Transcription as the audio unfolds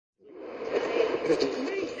Get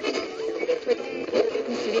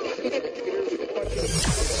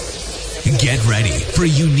ready for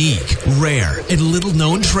unique, rare, and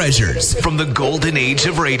little-known treasures from the golden age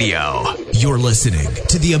of radio. You're listening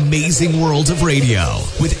to The Amazing World of Radio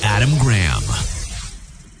with Adam Graham.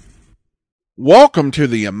 Welcome to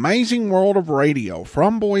The Amazing World of Radio.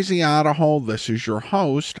 From Boise, Idaho, this is your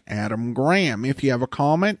host, Adam Graham. If you have a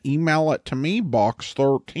comment, email it to me,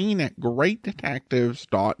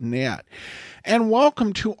 box13@greatdetectives.net. And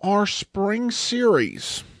welcome to our spring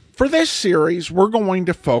series. For this series, we're going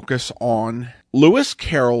to focus on Lewis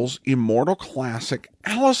Carroll's immortal classic,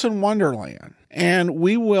 Alice in Wonderland. And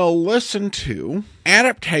we will listen to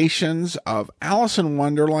adaptations of Alice in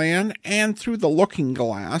Wonderland and Through the Looking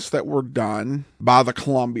Glass that were done by the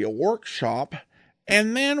Columbia Workshop.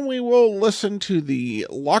 And then we will listen to the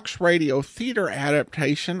Lux Radio Theater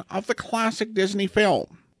adaptation of the classic Disney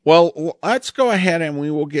film. Well, let's go ahead and we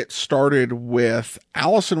will get started with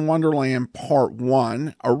Alice in Wonderland Part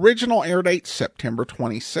 1. Original air date September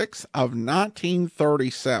 26th of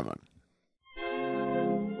 1937.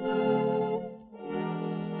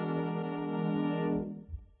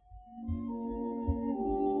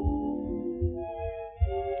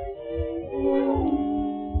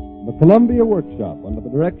 The Columbia Workshop, under the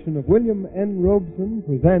direction of William N. Robeson,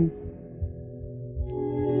 presents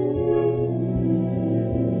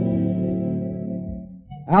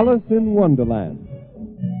Alice in Wonderland.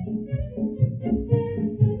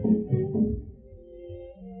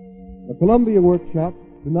 The Columbia Workshop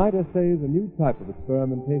tonight essays a new type of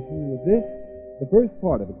experimentation with this, the first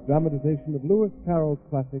part of its dramatization of Lewis Carroll's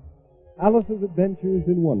classic, Alice's Adventures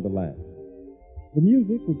in Wonderland. The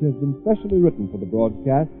music, which has been specially written for the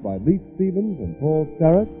broadcast by Lee Stevens and Paul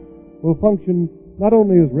Starrett, will function not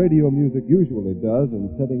only as radio music usually does in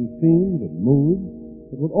setting scenes and moods,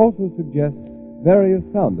 but will also suggest various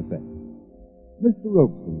sound effects. Mr.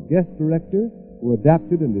 Robeson, guest director, who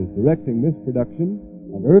adapted and is directing this production,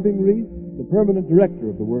 and Irving Reese, the permanent director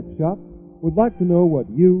of the workshop, would like to know what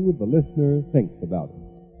you, the listener, thinks about it.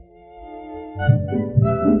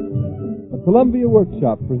 The Columbia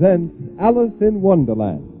Workshop presents Alice in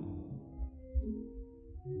Wonderland.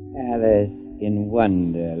 Alice in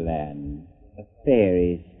Wonderland, a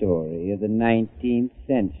fairy story of the 19th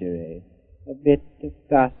century. A bit of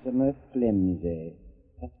gossamer flimsy,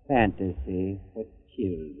 a fantasy for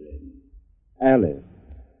children. Alice,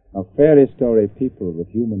 a fairy story peopled with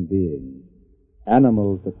human beings,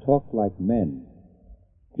 animals that talk like men.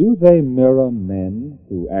 Do they mirror men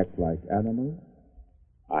who act like animals?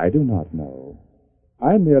 I do not know.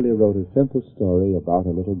 I merely wrote a simple story about a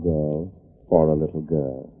little girl for a little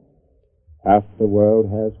girl. Half the world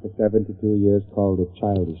has for 72 years called it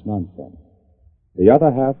childish nonsense. The other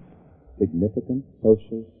half, significant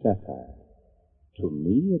social satire. To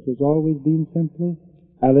me, it has always been simply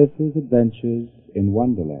Alice's Adventures in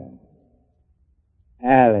Wonderland.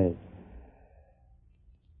 Alice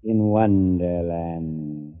in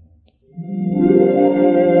Wonderland.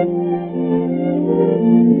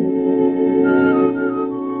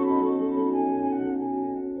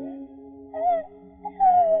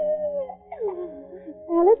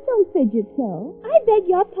 Alice, don't fidget so. I beg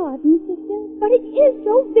your pardon, sister, but it is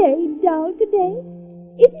so very dull today.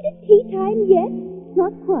 Isn't it tea time yet?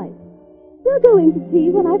 Not quite. We'll go in to tea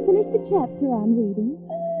when I finish the chapter I'm reading.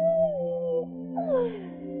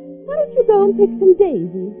 Why don't you go and pick some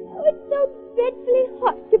daisies? Oh, it's so dreadfully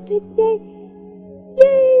hot to pick daisies.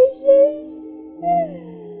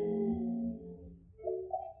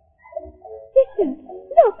 Sister,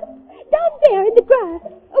 look, down there in the grass, a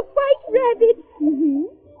white rabbit.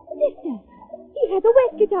 Sister, he has a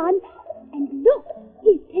waistcoat on, and look,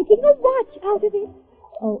 he's taking a watch out of it.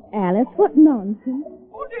 Oh, Alice, what nonsense.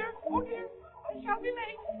 Oh, dear, I shall be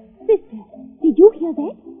late. Sister, did you hear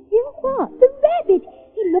that? Hear what? The rabbit.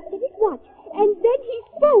 He looked at his watch, and then he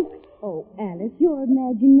spoke. Oh, Alice, your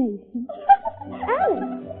imagination.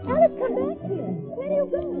 Alice, come back here. Where do you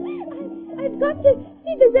go? I've got to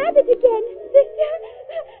see the rabbit again, sister.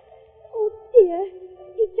 Oh, dear.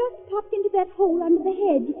 He just popped into that hole under the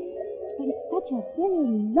hedge. But it's such a very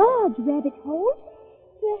large rabbit hole.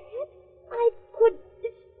 Perhaps I could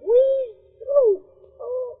squeeze through.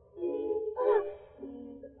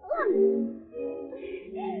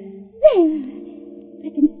 There. I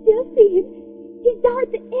can still see him. He's down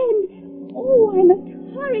at the end. Oh, I must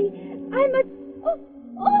hurry. I'm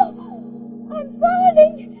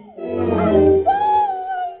falling.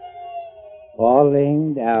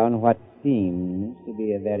 Falling down what seems to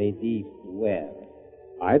be a very deep well.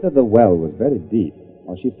 Either the well was very deep,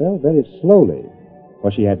 or she fell very slowly.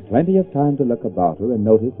 for she had plenty of time to look about her and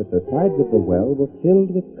notice that the sides of the well were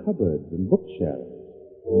filled with cupboards and bookshelves.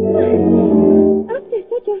 After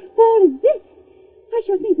such a fall as this, I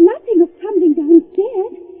shall think nothing of tumbling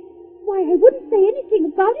downstairs. Why, I wouldn't say anything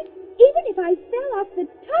about it, even if I fell off the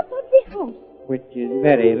top of the house. Which is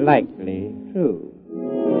very likely true.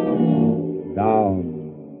 Down,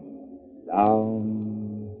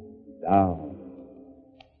 down, down.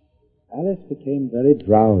 Alice became very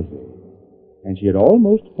drowsy, and she had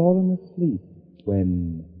almost fallen asleep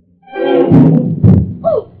when...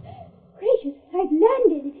 Oh, gracious, I've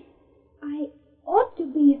landed. I ought to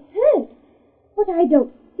be hurt, but I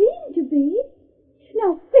don't seem to be.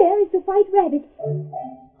 Now, where is the white rabbit?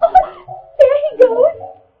 Oh, there he goes.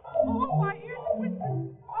 Oh, my ears are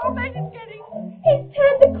whistling. Oh, that is getting. He's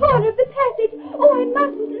turned the corner of the passage. Oh, I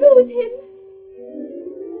mustn't lose him.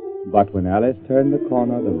 But when Alice turned the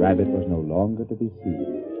corner, the rabbit was no longer to be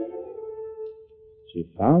seen. She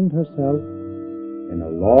found herself in a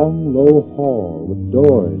long, low hall with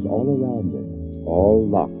doors all around it, all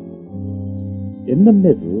locked. In the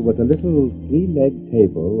middle was a little three-legged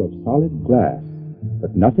table of solid glass,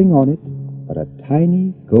 but nothing on it but a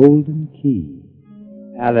tiny golden key.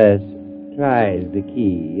 Alice tries the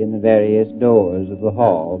key in the various doors of the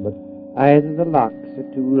hall, but either the locks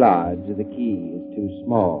are too large or the key is too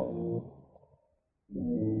small.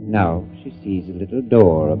 Now she sees a little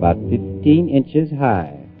door about 15 inches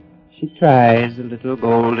high. She tries the little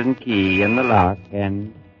golden key in the lock,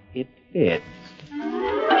 and it fits.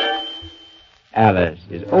 Alice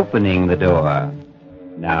is opening the door.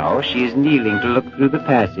 Now she is kneeling to look through the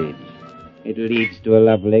passage. It leads to a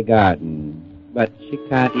lovely garden, but she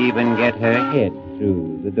can't even get her head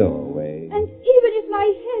through the doorway. And even if my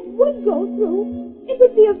head would go through, it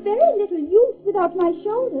would be of very little use without my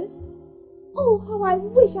shoulders. Oh, how I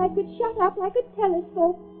wish I could shut up like a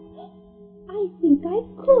telescope. I think I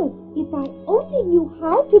could if I only knew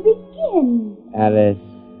how to begin. Alice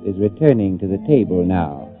is returning to the table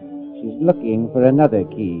now. She's looking for another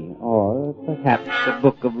key, or perhaps a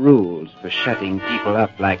book of rules for shutting people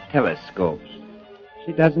up like telescopes.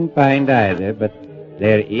 She doesn't find either, but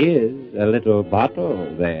there is a little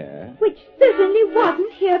bottle there. Which certainly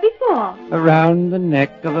wasn't here before. Around the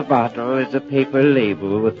neck of the bottle is a paper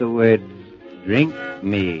label with the words, "Drink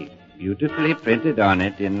me," beautifully printed on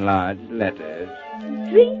it in large letters.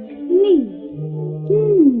 Drink me.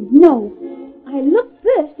 No. I'll look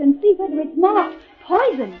first and see whether it's marked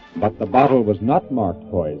poison. But the bottle was not marked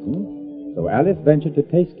poison, so Alice ventured to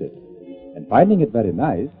taste it, and finding it very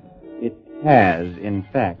nice, It has, in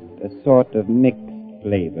fact, a sort of mixed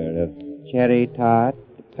flavor of cherry tart,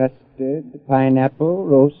 custard, pineapple,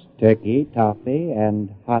 roast turkey, toffee, and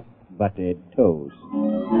hot buttered toast.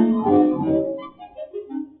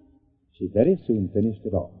 she very soon finished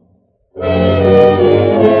it off.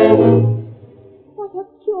 What a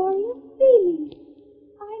curious feeling.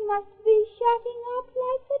 I must be shutting up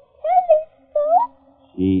like a telescope.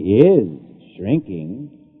 She is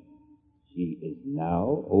shrinking. She is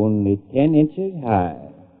now only 10 inches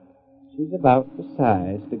high. She's about the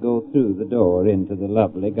size to go through the door into the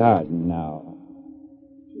lovely garden now.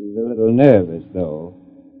 She's a little nervous, though,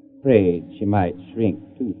 afraid she might shrink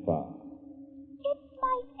too far. It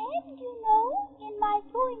might end, you know, in my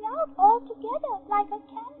going out altogether like a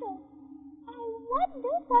candle. I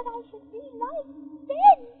wonder what I should be like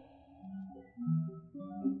then.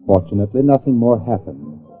 Fortunately, nothing more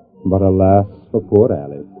happened, but alas for poor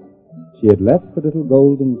Alice. She had left the little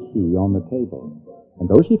golden key on the table, and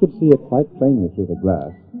though she could see it quite plainly through the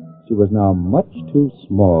glass, she was now much too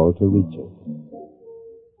small to reach it.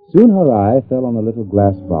 Soon her eye fell on a little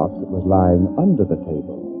glass box that was lying under the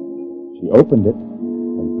table. She opened it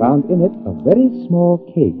and found in it a very small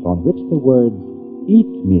cake on which the words,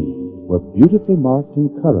 "Eat me," were beautifully marked in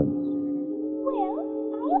currants. Well,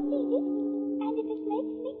 I'll eat it, and if it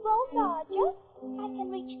makes me grow larger, I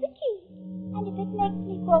can reach the key. And if it makes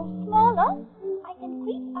me grow smaller, I can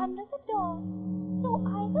creep under the door. So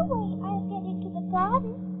either way, I'll get into the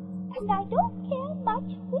garden, and I don't care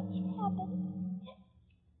much which happens.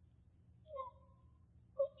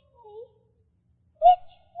 Which way?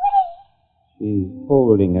 Which way? She's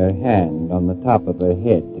holding her hand on the top of her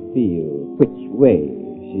head to feel which way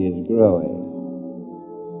she is growing.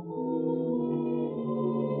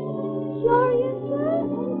 Curiouser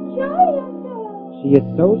and curiouser. She is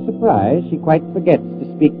so surprised she quite forgets to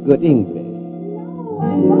speak good English. Now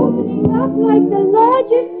I'm opening up like the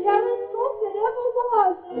largest telescope that ever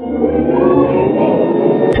was.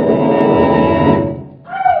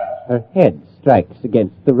 Her head strikes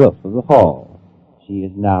against the roof of the hall. She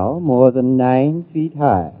is now more than 9 feet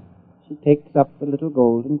high. she takes up the little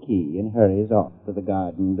golden key and hurries off to the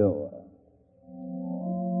garden door.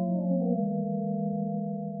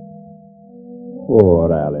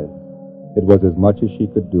 Poor Alice. It was as much as she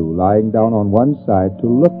could do, lying down on one side to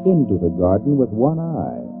look into the garden with one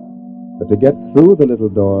eye. But to get through the little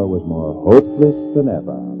door was more hopeless than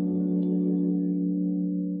ever.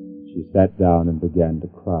 She sat down and began to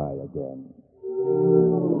cry again.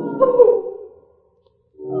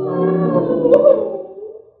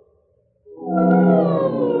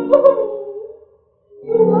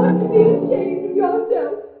 You ought to be ashamed of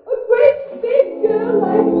yourself. A great big girl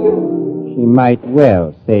like you. She might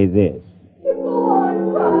well say this. You go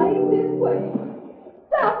on crying this way.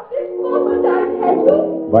 Stop this moment, I tell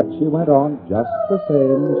you. But she went on just the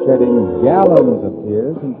same, shedding gallons of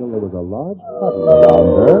tears until there was a large puddle around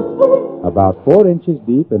her, about 4 inches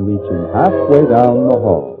deep and reaching halfway down the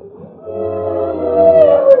hall.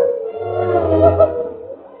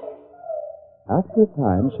 After a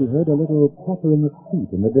time, she heard a little pattering of feet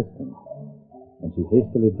in the distance, and she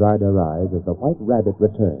hastily dried her eyes as the white rabbit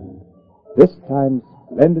returned, this time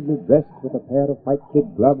splendidly dressed with a pair of white kid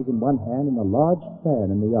gloves in one hand and a large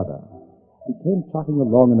fan in the other. He came trotting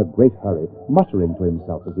along in a great hurry, muttering to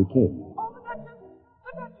himself as he came. Oh, the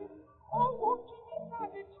Duchess. Oh, won't she be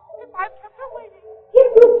savage if I've kept her waiting? If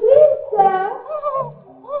you please, sir.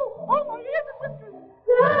 Oh, my ears and whiskers.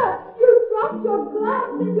 Sir, you dropped your glass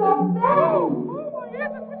and your fan. Oh, my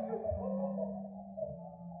ears and whiskers.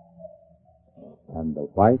 And the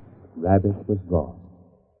white rabbit was gone.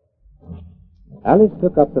 Alice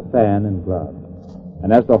took up the fan and gloves,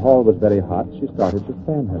 and as the hall was very hot, she started to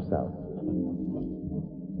fan herself.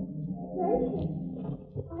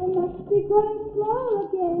 I must be going slow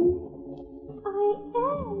again. I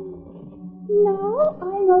am. Now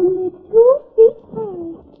I'm only 2 feet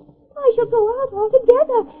high. I shall go out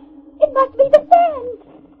altogether. It must be the fan.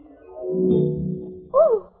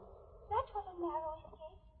 Oh, that was a narrow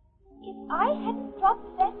escape. If I hadn't dropped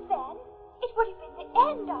that fan, it would have been the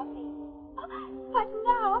end of me. But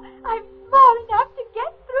now I'm small enough to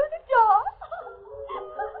get through the door.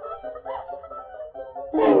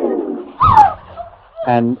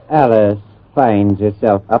 And Alice finds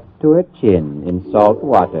herself up to her chin in salt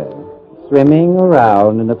water, swimming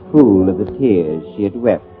around in a pool of the tears she had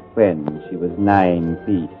wept when she was 9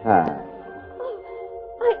 feet high.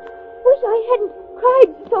 I wish I hadn't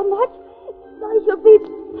cried so much. I shall be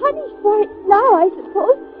punished for it now, I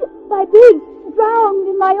suppose, by being drowned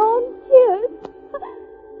in my own tears.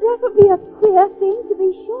 That would be a queer thing, to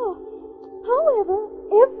be sure. However,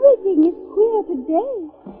 everything is queer today.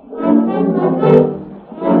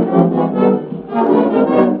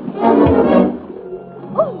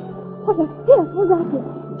 Oh, what a fearful racket.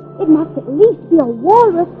 It must at least be a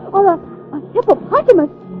walrus or a hippopotamus.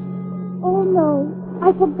 Oh, no,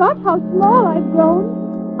 I forgot how small I've grown.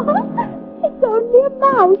 It's only a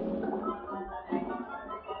mouse.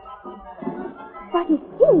 But it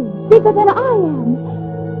is bigger than I am.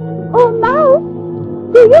 Oh, mouse,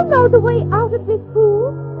 do you know the way out of this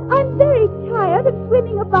pool? I'm very tired of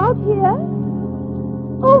swimming about here.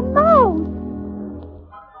 Oh, mouse.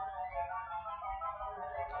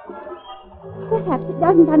 Perhaps it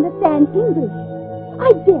doesn't understand English.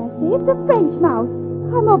 I dare say it's a French mouse.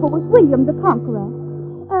 Come over with William the Conqueror.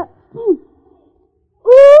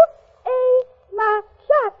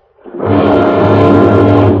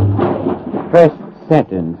 First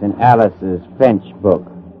sentence in Alice's French book.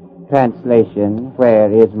 Translation, where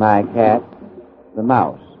is my cat? The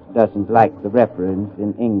mouse doesn't like the reference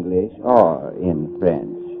in English or in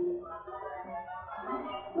French.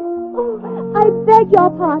 Oh, I beg your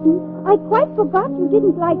pardon. I quite forgot you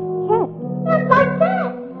didn't like cats. Not like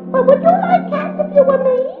cats? But would you like cats if you were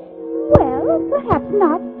me? Well, perhaps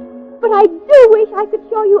not. But I do wish I could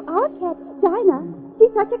show you our cat, Dinah.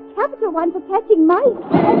 She's such a capital one for catching mice.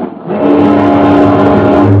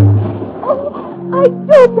 Oh, I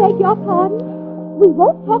do beg your pardon. We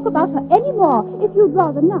won't talk about her anymore, if you'd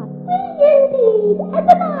rather not. Indeed, and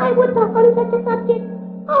then I would talk on such a subject.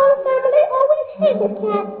 Our family always hated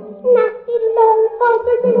cats. Nasty, low,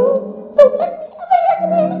 vulgar things. Don't let me ever hear the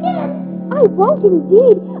name again. I won't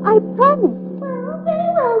indeed, I promise. Well, very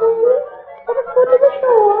well then. Let us go to the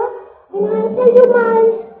shore, and I'll tell you my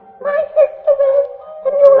history,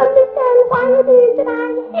 and you'll understand why it is that I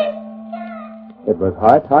hate cats. It was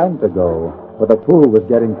high time to go, for the pool was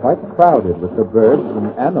getting quite crowded with the birds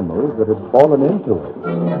and animals that had fallen into it.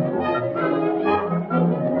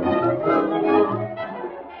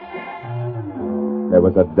 There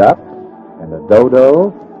was a duck, and a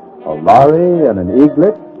dodo, a lory, and an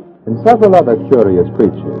eaglet, and several other curious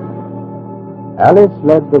creatures. Alice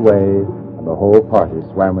led the way, and the whole party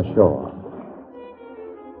swam ashore.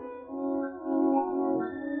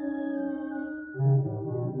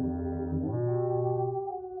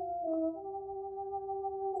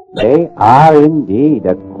 They are indeed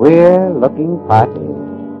a queer-looking party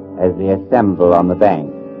as they assemble on the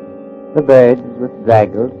bank. The birds with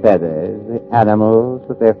draggled feathers, the animals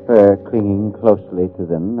with their fur clinging closely to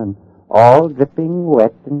them, and all dripping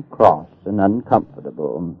wet and cross and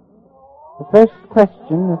uncomfortable. The first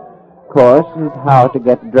question, of course, is how to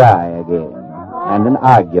get dry again, and an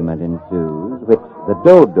argument ensues, which the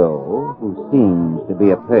dodo, who seems to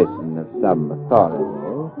be a person of some authority,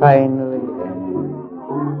 finally ends.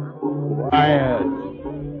 Quiet,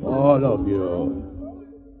 all of you.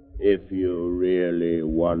 If you really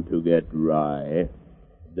want to get dry,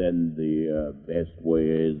 then the best way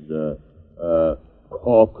is a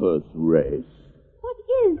caucus race. What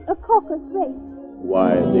is a caucus race?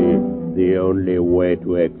 Why, the only way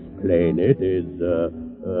to explain it is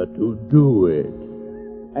to do it.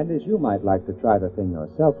 And as you might like to try the thing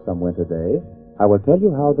yourself some winter day, I will tell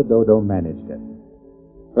you how the dodo managed it.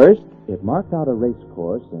 First, it marked out a race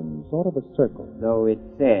course in sort of a circle. Though it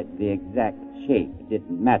said the exact shape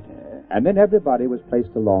didn't matter. And then everybody was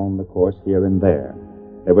placed along the course here and there.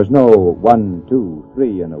 There was no 1, 2,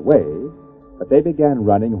 3 and away, but they began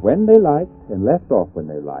running when they liked and left off when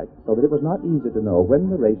they liked, so that it was not easy to know when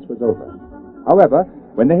the race was over. However,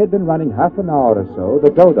 when they had been running half an hour or so, the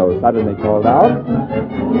dodo suddenly called out,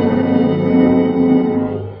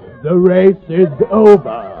 "The race is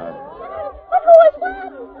over." But who has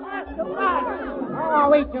won? Oh,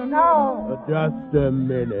 we do know. Just a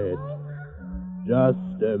minute.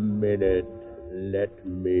 Just a minute. Let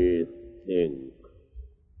me think.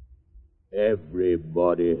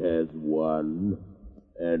 Everybody has won,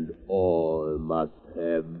 and all must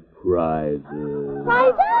have prizes.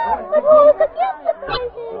 Prizes? But who is against the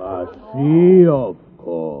prizes? She, of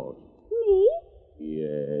course. Me?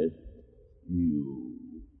 Yes, you.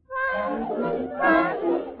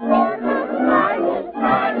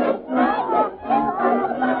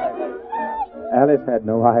 Alice had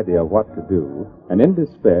no idea what to do, and in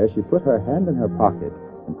despair she put her hand in her pocket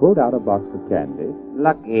and pulled out a box of candy.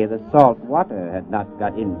 Lucky the salt water had not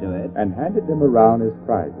got into it. And handed them around as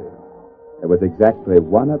prizes. There was exactly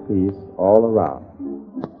one apiece all around.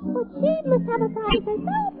 But she must have a prize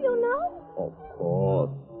herself, you know. Of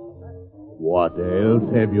course. What else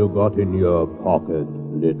have you got in your pocket,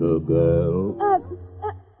 little girl?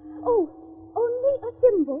 Only a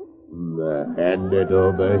thimble. Hand it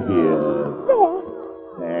over here. There.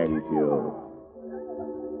 Thank you.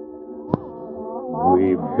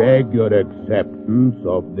 We beg your acceptance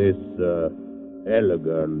of this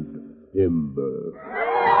elegant timber.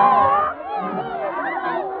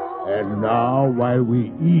 And now, while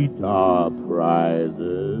we eat our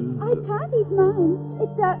prizes... I can't eat mine.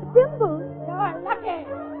 It's a thimble. You're lucky.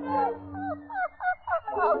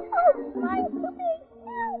 My stomach.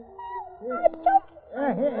 I'm choking.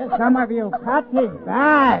 Here, some of you cut his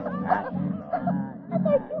back.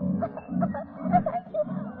 Thank you.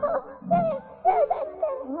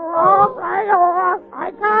 Oh,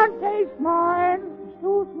 I can't taste mine. It's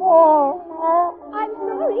too small. I'm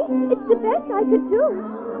sorry. It's the best I could do.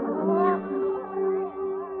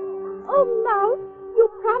 Oh, Mouse, you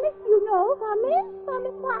promised, you know.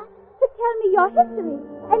 Promise what? To tell me your history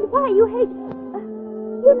and why you hate...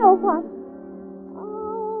 you know what?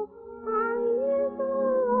 Oh, I live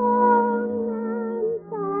alone and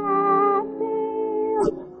sad.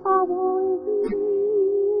 How is me?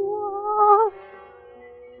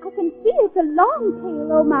 I can see it's a long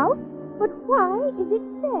tale, oh, Mouse. But why is it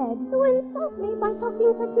sad? You insult me by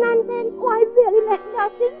talking such nonsense. Oh, I really meant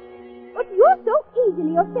nothing. But you're so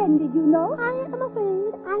easily offended, you know. I am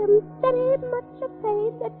afraid. I am very much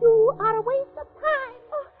afraid that you are a waste of time.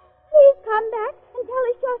 Oh, please come back and tell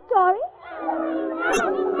us your story.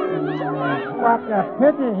 What a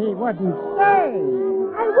pity he wouldn't stay.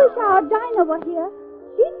 I wish our Dinah were here.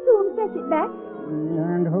 She'd soon fetch it back.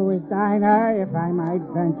 And who is Dinah, if I might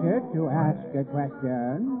venture to ask a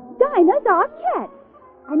question? Dinah's our cat.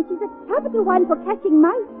 And she's a capital one for catching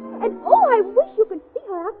mice. And oh, I wish you could see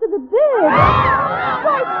her after the bird.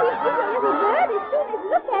 Why, she'll eat a little bird as soon as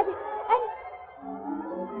look at it. And...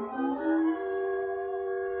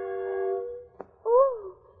 oh,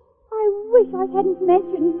 I wish I hadn't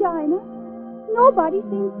mentioned Dinah. Nobody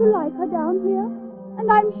seems to like her down here.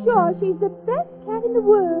 And I'm sure she's the best cat in the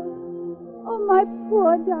world. Oh, my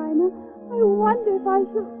poor Dinah. I wonder if I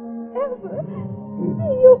shall ever see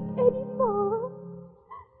you anymore.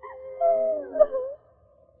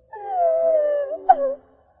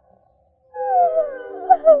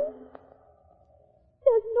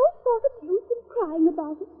 There's no thought of you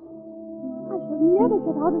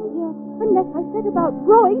out of here unless I set about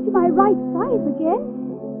growing to my right size again.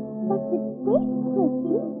 But the great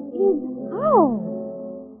question is how?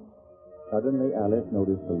 Suddenly, Alice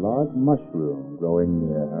noticed a large mushroom growing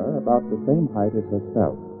near her, about the same height as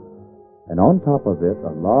herself. And on top of it,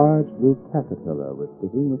 a large blue caterpillar was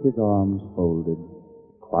sitting with his arms folded,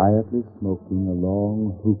 quietly smoking a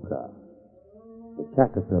long hookah. The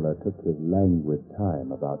caterpillar took his languid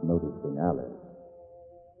time about noticing Alice.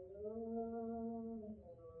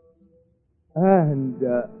 And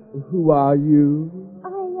who are you?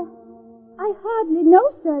 I hardly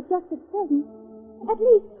know, sir, just at present. At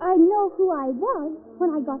least I know who I was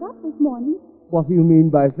when I got up this morning. What do you mean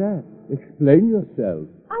by that? Explain yourself.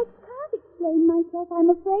 I can't explain myself, I'm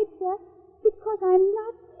afraid, sir, because I'm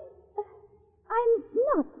not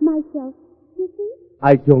myself, you see.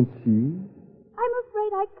 I don't see. I'm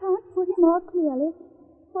afraid I can't put it more clearly,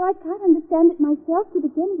 for I can't understand it myself to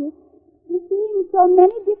begin with. And seeing so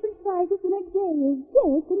many different sizes in a day is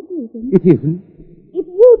very confusing. It isn't. If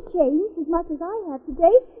you'd changed as much as I have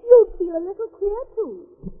today, you'd feel a little queer, too.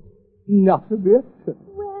 Not a bit.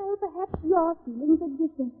 Well, perhaps your feelings are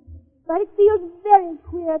different, but it feels very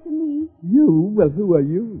queer to me. You? Well, who are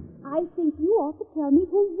you? I think you ought to tell me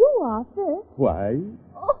who you are first. Why?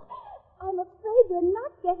 Oh, I'm afraid we're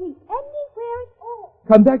not getting anywhere at all.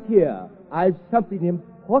 Come back here. I've something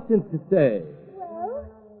important to say. Well,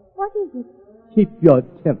 what is it? Keep your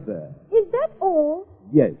temper. Is that all?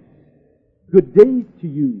 Yes. Good day to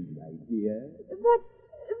you, my dear. But...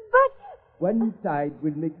 One side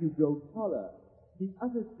will make you grow taller. The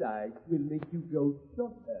other side will make you grow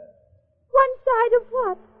shorter. One side of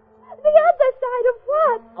what? The other side of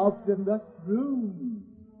what? Of the mushroom.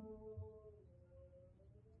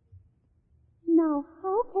 Now,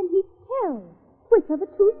 how can he tell which are the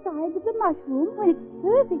two sides of the mushroom when it's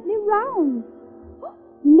perfectly round?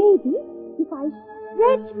 Maybe if I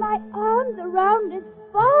stretch my arms around as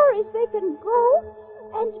far as they can go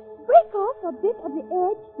and break off a bit of the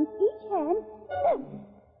edge with each hand.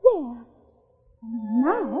 There. And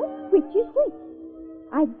now, which is which?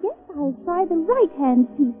 I guess I'll try the right hand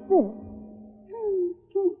piece first.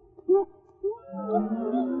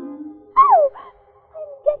 Oh!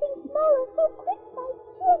 I'm getting smaller so quick my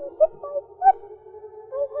chin hit my foot.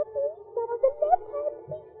 I have to eat some of the left hand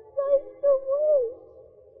piece right away.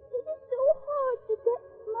 It is so hard to get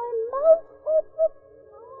my mouth open.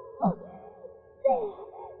 Oh, there.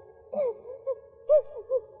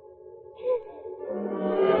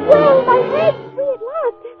 Well, my head's free at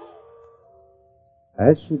last.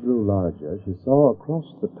 As she grew larger, she saw across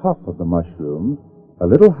the top of the mushroom a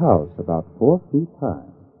little house about 4 feet high.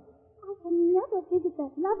 I can never visit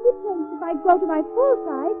that lovely place if I grow to my full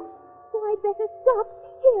size, so I'd better stop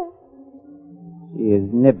here. She is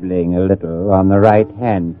nibbling a little on the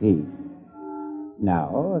right-hand piece.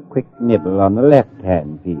 Now, a quick nibble on the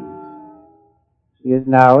left-hand piece. She is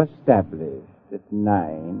now established at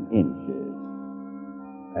 9 inches.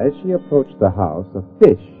 As she approached the house, a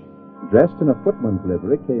fish, dressed in a footman's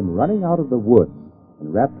livery, came running out of the woods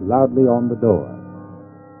and rapped loudly on the door.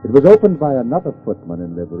 It was opened by another footman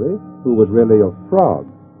in livery, who was really a frog.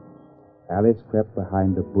 Alice crept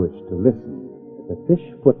behind a bush to listen as the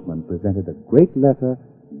fish footman presented a great letter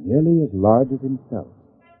nearly as large as himself.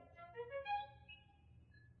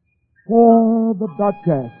 For the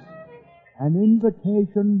Duchess, an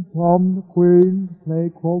invitation from the Queen to play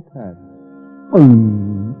croquet.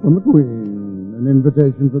 From the Queen, an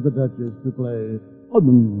invitation for the Duchess to play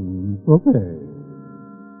croquet.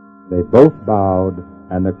 They both bowed,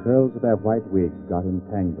 and the curls of their white wigs got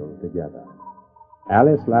entangled together.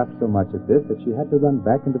 Alice laughed so much at this that she had to run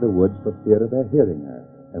back into the woods for fear of their hearing her.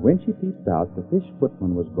 And when she peeped out, the fish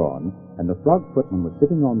footman was gone, and the frog footman was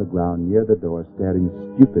sitting on the ground near the door, staring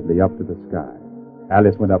stupidly up to the sky.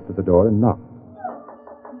 Alice went up to the door and knocked.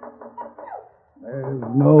 There's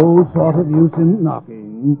no sort of use in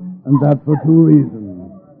knocking, and that for 2 reasons.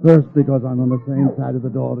 First, because I'm on the same side of the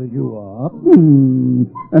door as you are. And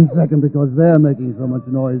second, because they're making so much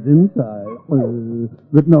noise inside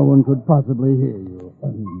that no one could possibly hear you.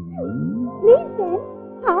 Please, then,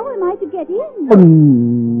 how am I to get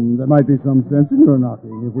in? There might be some sense in your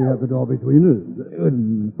knocking if we have the door between us.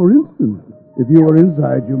 For instance, if you were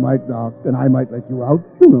inside, you might knock, and I might let you out,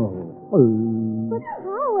 you know. But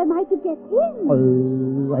how am I to get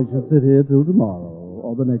in? I shall sit here till tomorrow,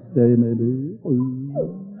 or the next day, maybe.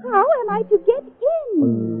 How am I to get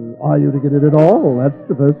in? Are you to get in at all? That's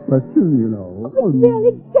the first question, you know. It's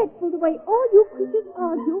really dreadful the way all you creatures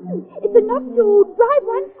argue. It's enough to drive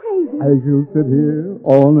one crazy. I shall sit here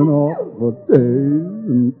on and off for days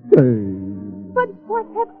and days. But what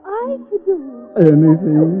have I to do?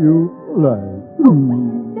 Anything you like.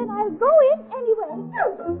 Then I'll go in anyway.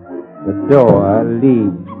 The door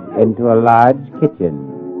leads into a large kitchen.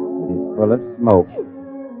 It is full of smoke.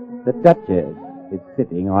 The Duchess is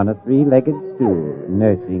sitting on a three-legged stool,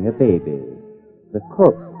 nursing a baby. The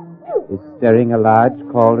cook is stirring a large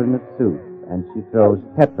cauldron of soup, and she throws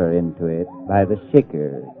pepper into it by the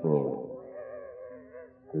shaker bowl.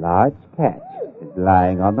 A large cat is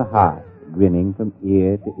lying on the hearth, grinning from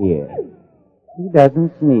ear to ear. He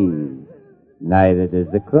doesn't sneeze. Neither does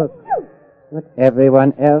the cook, but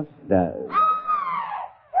everyone else does.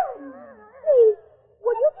 Please,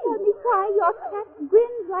 will you tell me why your cat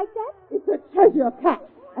grins like that? It's a Cheshire cat,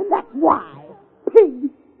 and that's why.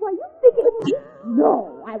 Pig! Were you speaking to me?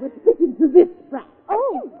 No, I was speaking to this brat.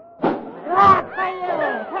 Oh. That for you!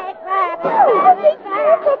 Take that!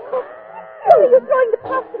 What are you throwing the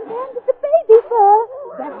pots and pans at the baby for?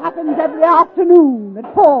 That happens every afternoon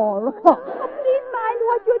at 4 o'clock. Oh, please mind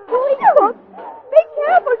what you're doing, Cook. Be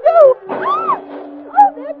careful, too. Oh,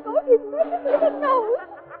 there goes his precious little nose.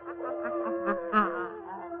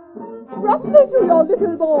 Rumble to your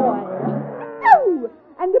little boy. Oh,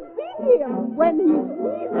 and beat him when he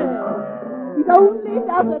sneezes. It only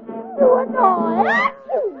does it to annoy.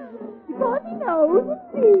 Because he knows it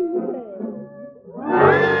sneezes.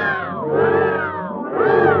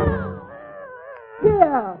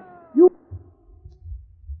 Here, you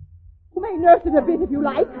may nurse it a bit if you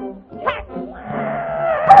like. Catch!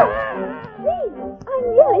 Please, I'm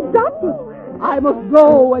nearly dropped it. I must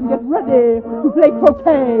go and get ready to play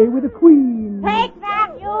croquet with the Queen. Take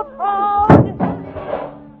that, you toad!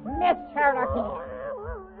 Miss her again.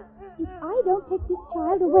 If I don't take this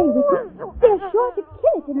child away with me, they're sure to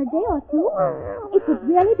kill it in a day or two. It would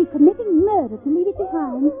really be committing murder to leave it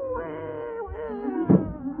behind.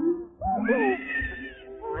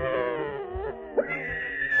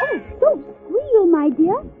 Oh, don't squeal, my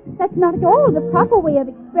dear. That's not at all the proper way of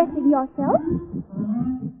expressing yourself.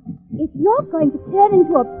 If you're going to turn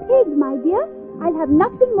into a pig, my dear, I'll have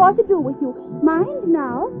nothing more to do with you. Mind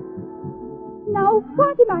now. Now,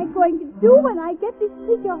 what am I going to do when I get this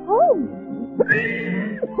creature home? I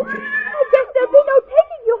guess there'll be no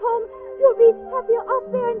taking you home. You'll be happier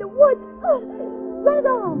off there in the woods. Run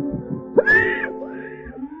along.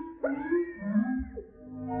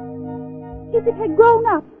 If it had grown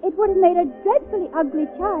up, it would have made a dreadfully ugly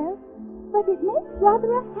child. But it makes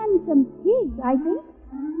rather a handsome pig, I think.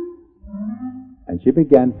 And she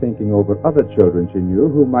began thinking over other children she knew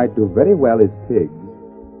who might do very well as pigs,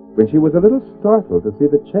 when she was a little startled to see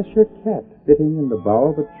the Cheshire Cat sitting in the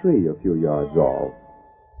bough of a tree a few yards off.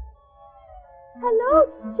 Hello,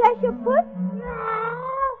 Cheshire Puss.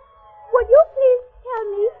 Would you please tell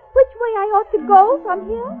me which way I ought to go from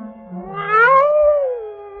here?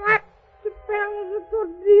 That depends a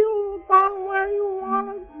good deal upon where you want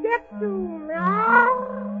to get to, meow.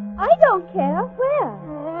 I don't care. Where?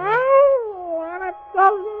 Well, it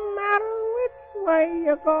doesn't matter which way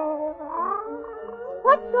you go.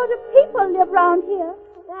 What sort of people live round here?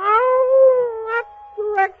 That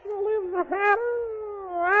direction lives the Hatter.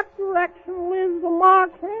 That direction lives the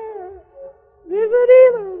March Hare. Visit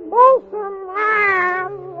either, both of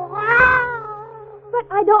them. But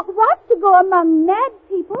I don't want to go among mad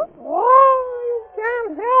people. Oh, you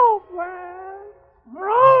can't help that. We're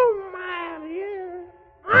all mad here.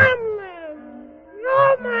 I'm mad.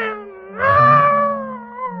 You're mad.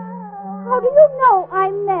 How do you know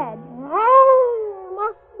I'm mad? Oh,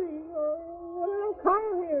 must be. Wouldn't have come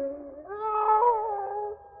here.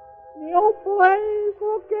 Oh, you'll play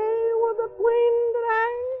croquet with the Queen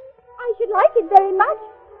today? I should like it very much,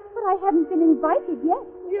 but I haven't been invited yet.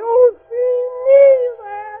 You'll see me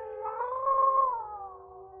there.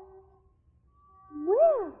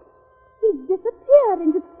 Where? He's disappeared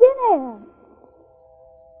into thin air.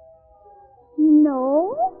 No.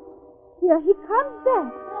 Here he comes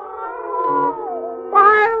back.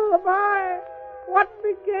 By the by, what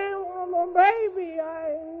became of the baby?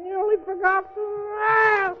 I nearly forgot to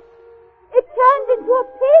ask. It turned into a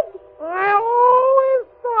pig. I always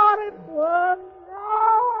thought it would.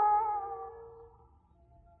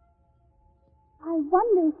 I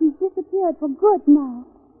wonder if he's disappeared for good now.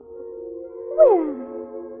 Well,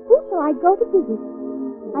 who shall I go to visit?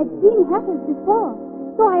 I've seen hatters before,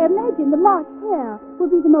 so I imagine the March Hare will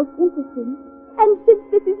be the most interesting. And since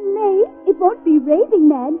this is May, it won't be raving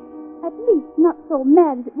mad. At least not so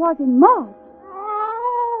mad as it was in March.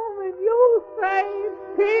 Oh, did you say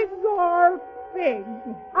pig or pig?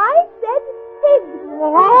 I said pig.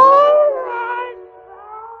 All right.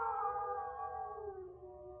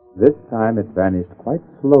 This time it vanished quite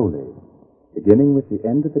slowly, beginning with the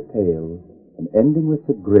end of the tail and ending with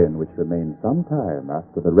the grin which remained some time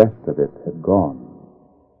after the rest of it had gone.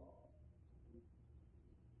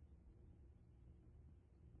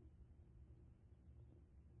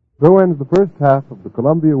 So ends the first half of the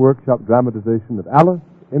Columbia Workshop dramatization of Alice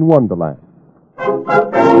in Wonderland.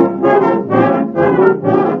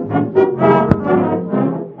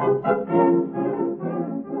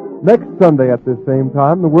 Next Sunday at this same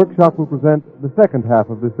time, the workshop will present the second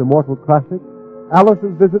half of this immortal classic,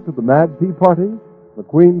 Alice's Visit to the Mad Tea Party, the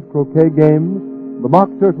Queen's Croquet Games, the Mock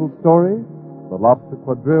Turtle Story, the Lobster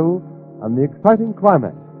Quadrille, and the exciting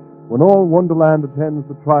climax when all Wonderland attends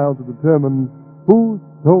the trial to determine who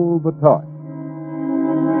stole the toy.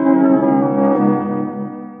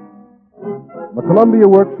 The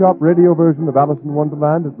Columbia Workshop radio version of Alice in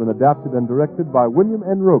Wonderland has been adapted and directed by William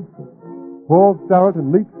N. Robeson. Paul Starrett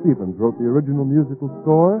and Leith Stevens wrote the original musical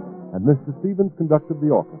score, and Mr. Stevens conducted the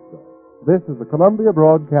orchestra. This is the Columbia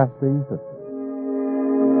Broadcasting System.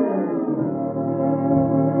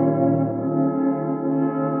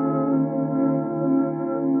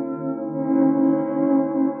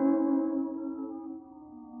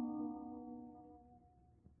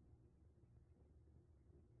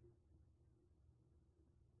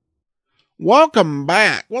 Welcome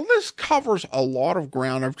back. Well, this covers a lot of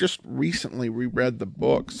ground. I've just recently reread the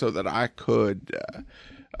book so that I could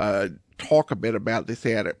talk a bit about this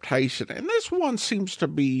adaptation. And this one seems to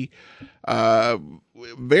be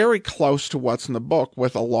very close to what's in the book,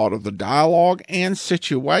 with a lot of the dialogue and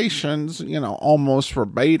situations, almost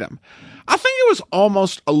verbatim. I think it was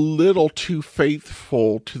almost a little too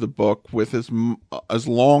faithful to the book, with as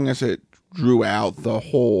long as it drew out the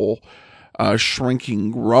whole shrinking,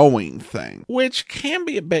 growing thing, which can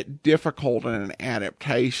be a bit difficult in an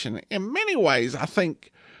adaptation. In many ways, I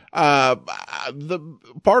think the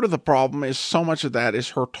part of the problem is so much of that is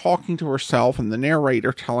her talking to herself and the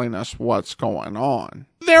narrator telling us what's going on.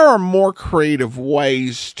 There are more creative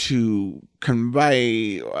ways to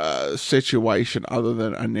convey a situation other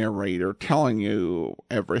than a narrator telling you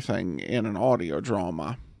everything in an audio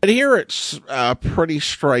drama. But here it's pretty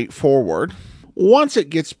straightforward. Once it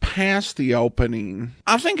gets past the opening,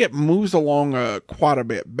 I think it moves along quite a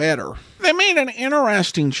bit better. They made an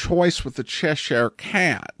interesting choice with the Cheshire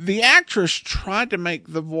Cat. The actress tried to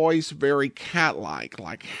make the voice very cat-like,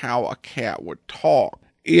 like how a cat would talk,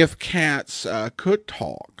 if cats could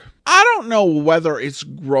talk. I don't know whether it's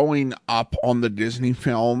growing up on the Disney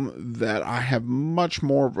film that I have much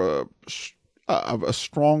more of a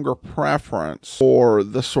stronger preference for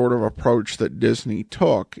the sort of approach that Disney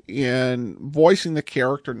took in voicing the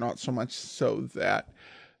character, not so much so that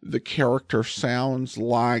the character sounds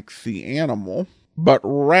like the animal, but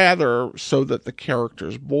rather so that the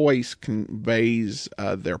character's voice conveys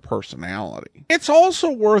their personality. It's also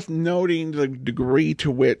worth noting the degree to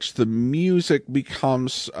which the music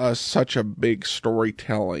becomes such a big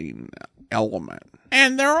storytelling element.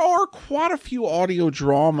 And there are quite a few audio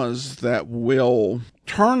dramas that will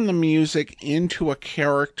turn the music into a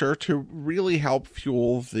character to really help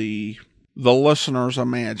fuel the listener's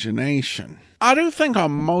imagination. I do think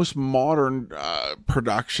on most modern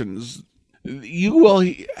productions, you will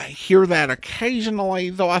hear that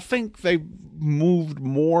occasionally, though I think they've moved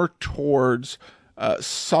more towards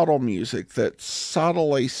subtle music that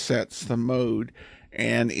subtly sets the mood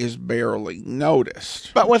and is barely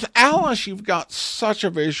noticed. But with Alice, you've got such a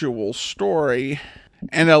visual story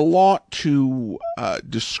and a lot to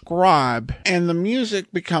describe, and the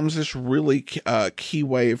music becomes this really key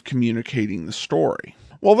way of communicating the story.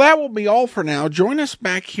 Well, that will be all for now. Join us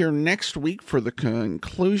back here next week for the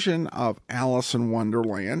conclusion of Alice in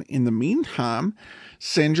Wonderland. In the meantime,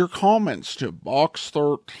 send your comments to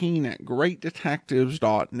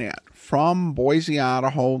box13@greatdetectives.net. From Boise,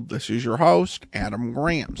 Idaho, this is your host, Adam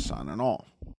Graham, signing off.